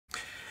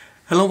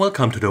Hello,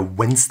 welcome to the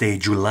Wednesday,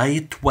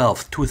 July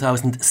 12th,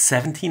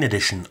 2017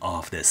 edition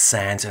of the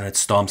SANS Internet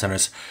Storm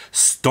Center's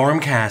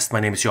Stormcast. My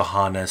name is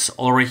Johannes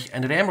Ulrich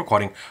and today I'm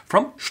recording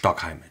from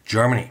Stockholm,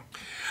 Germany.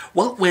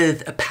 Well,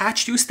 with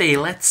Patch Tuesday,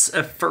 let's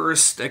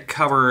first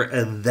cover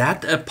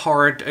that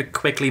part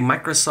quickly.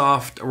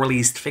 Microsoft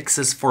released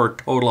fixes for a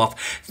total of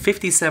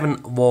 57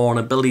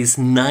 vulnerabilities,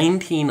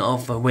 19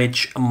 of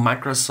which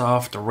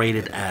Microsoft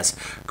rated as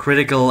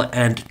critical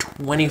and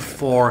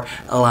 24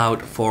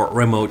 allowed for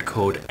remote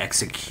code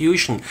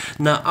execution.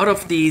 Now, out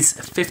of these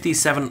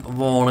 57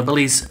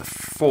 vulnerabilities,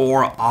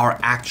 4 are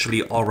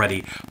actually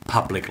already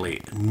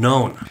publicly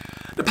known.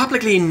 The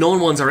publicly known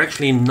ones are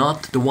actually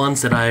not the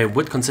ones that I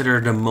would consider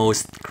the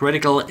most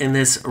critical in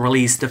this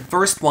release. The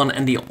first one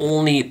and the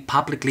only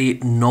publicly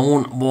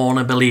known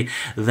vulnerability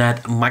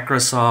that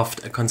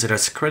Microsoft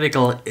considers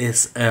critical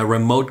is a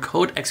remote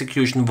code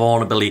execution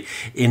vulnerability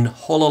in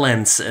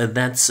HoloLens.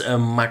 That's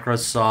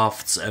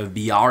Microsoft's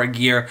VR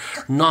gear,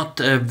 not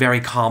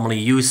very commonly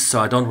used,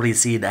 so I don't really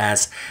see it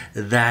as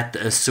that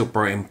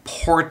super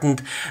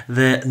important.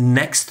 The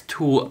next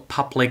two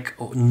public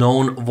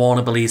known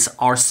vulnerabilities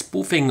are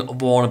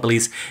spoofing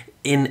vulnerabilities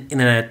in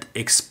Internet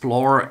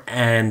Explorer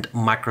and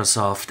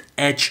Microsoft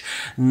Edge.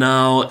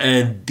 Now,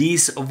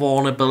 these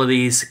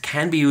vulnerabilities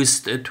can be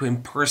used to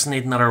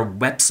impersonate another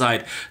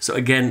website. So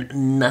again,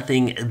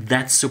 nothing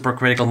that's super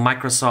critical.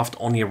 Microsoft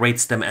only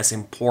rates them as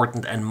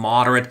important and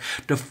moderate.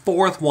 The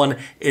fourth one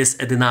is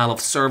a denial of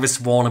service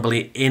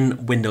vulnerability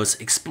in Windows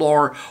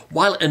Explorer.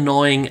 While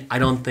annoying, I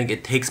don't think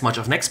it takes much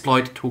of an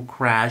exploit to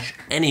crash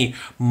any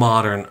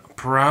modern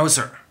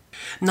browser.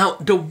 Now,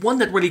 the one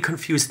that really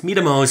confused me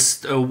the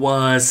most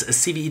was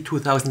CVE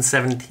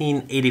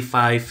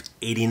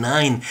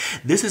 2017-8589.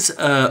 This is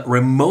a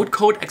remote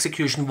code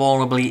execution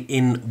vulnerability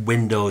in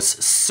Windows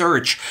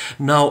Search.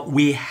 Now,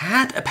 we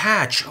had a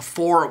patch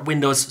for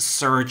Windows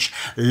Search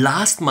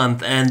last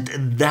month, and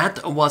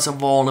that was a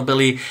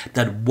vulnerability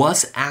that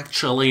was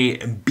actually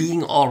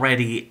being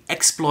already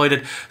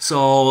exploited.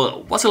 So,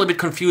 was a little bit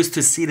confused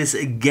to see this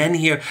again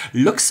here.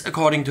 Looks,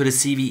 according to the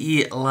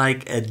CVE,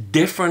 like a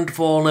different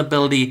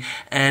vulnerability,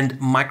 and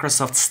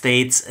Microsoft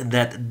states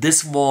that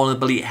this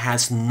vulnerability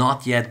has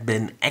not yet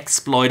been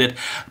exploited,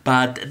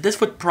 but this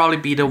would probably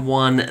be the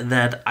one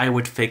that I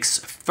would fix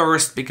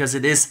first because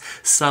it is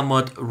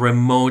somewhat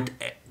remote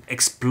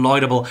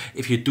exploitable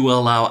if you do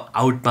allow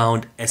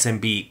outbound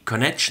SMB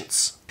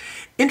connections.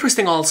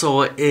 Interesting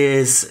also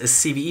is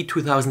CVE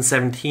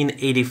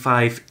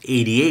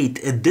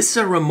 2017-8588. This is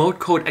a remote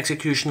code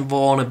execution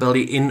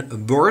vulnerability in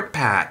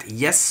WordPad.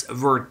 Yes,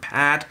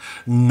 WordPad,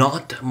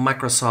 not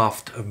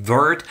Microsoft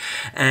Word.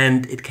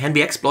 And it can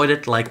be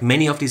exploited like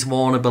many of these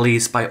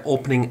vulnerabilities by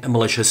opening a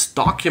malicious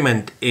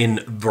document in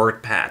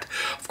WordPad.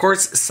 Of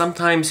course,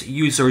 sometimes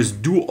users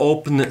do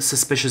open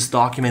suspicious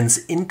documents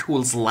in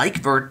tools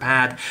like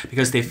WordPad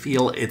because they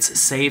feel it's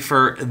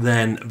safer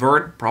than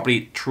Word,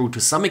 probably true to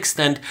some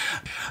extent.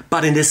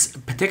 But in this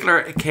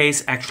particular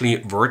case, actually,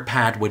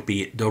 WordPad would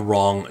be the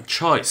wrong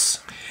choice.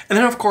 And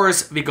then, of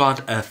course, we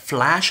got a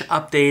Flash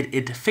update.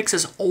 It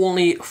fixes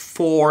only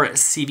 4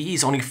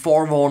 CVEs, only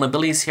 4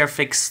 vulnerabilities here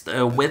fixed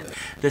with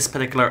this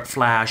particular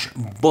Flash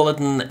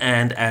bulletin.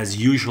 And as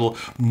usual,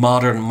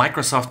 modern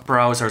Microsoft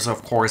browsers,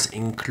 of course,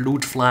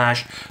 include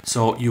Flash.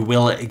 So you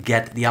will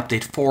get the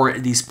update for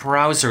these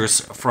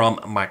browsers from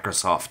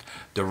Microsoft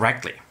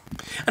directly.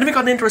 And we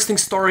got an interesting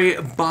story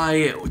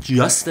by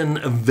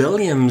Justin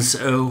Williams,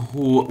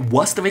 who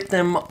was the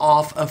victim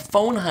of a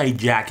phone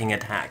hijacking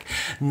attack.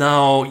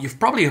 Now, you've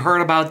probably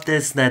heard about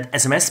this, that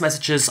SMS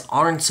messages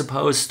aren't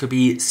supposed to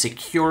be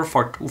secure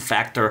for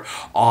two-factor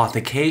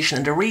authentication.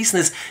 And the reason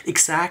is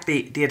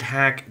exactly the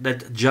attack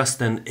that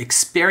Justin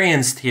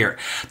experienced here.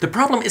 The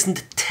problem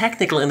isn't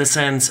technical in the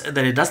sense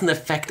that it doesn't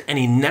affect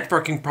any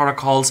networking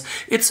protocols.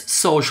 It's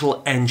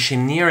social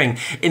engineering.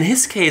 In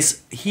his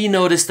case, he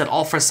noticed that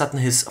all of a sudden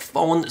his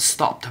phone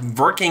stopped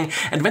working,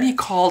 and when he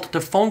called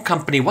the phone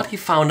company, what he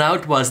found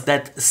out was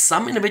that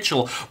some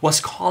individual was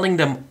calling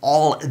them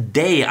all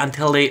day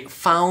until they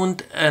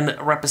found a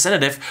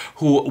representative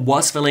who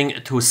was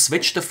willing to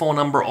switch the phone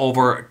number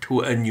over to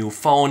a new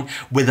phone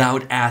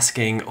without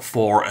asking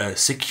for a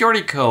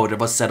security code that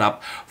was set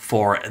up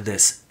for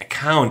this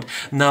account.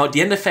 Now,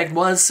 the end effect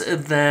was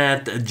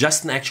that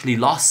Justin actually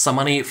lost some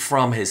money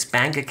from his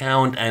bank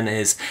account and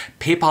his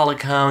PayPal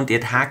account. The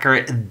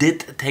attacker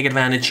did take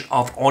advantage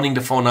of owning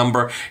the phone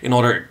number in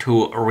order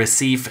to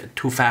receive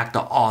two-factor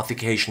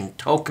authentication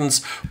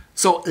tokens.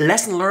 So,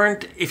 lesson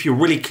learned, if you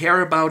really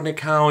care about an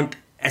account,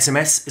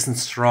 SMS isn't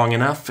strong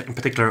enough, in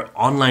particular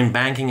online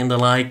banking and the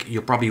like.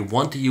 You probably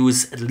want to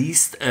use at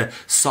least a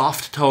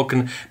soft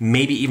token,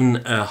 maybe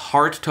even a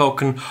hard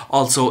token.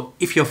 Also,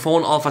 if your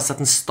phone all of a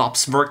sudden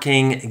stops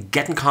working,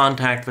 get in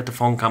contact with the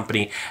phone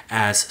company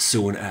as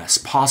soon as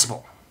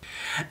possible.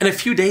 And a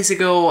few days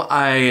ago,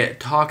 I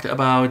talked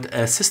about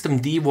a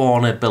systemd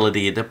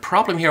vulnerability. The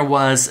problem here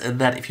was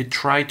that if you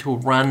try to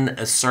run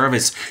a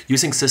service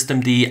using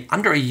systemd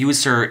under a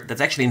user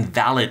that's actually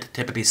invalid,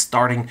 typically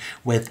starting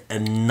with a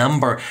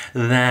number,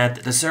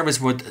 that the service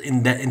would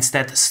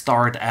instead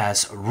start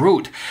as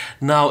root.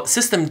 Now,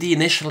 systemd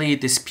initially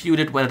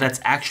disputed whether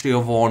that's actually a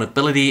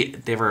vulnerability.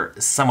 They were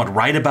somewhat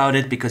right about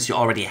it because you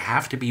already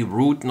have to be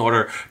root in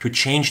order to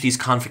change these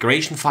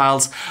configuration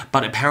files,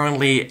 but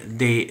apparently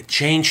they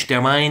changed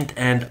their mind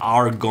and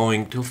are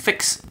going to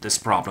fix this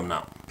problem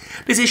now.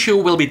 This issue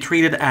will be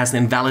treated as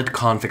an invalid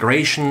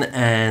configuration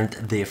and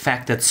the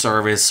affected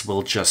service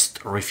will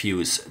just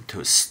refuse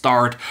to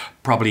start.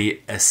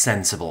 Probably a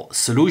sensible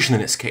solution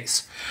in this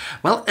case.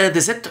 Well,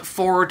 that's it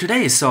for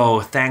today,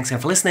 so thanks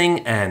again for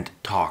listening and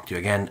talk to you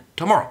again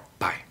tomorrow.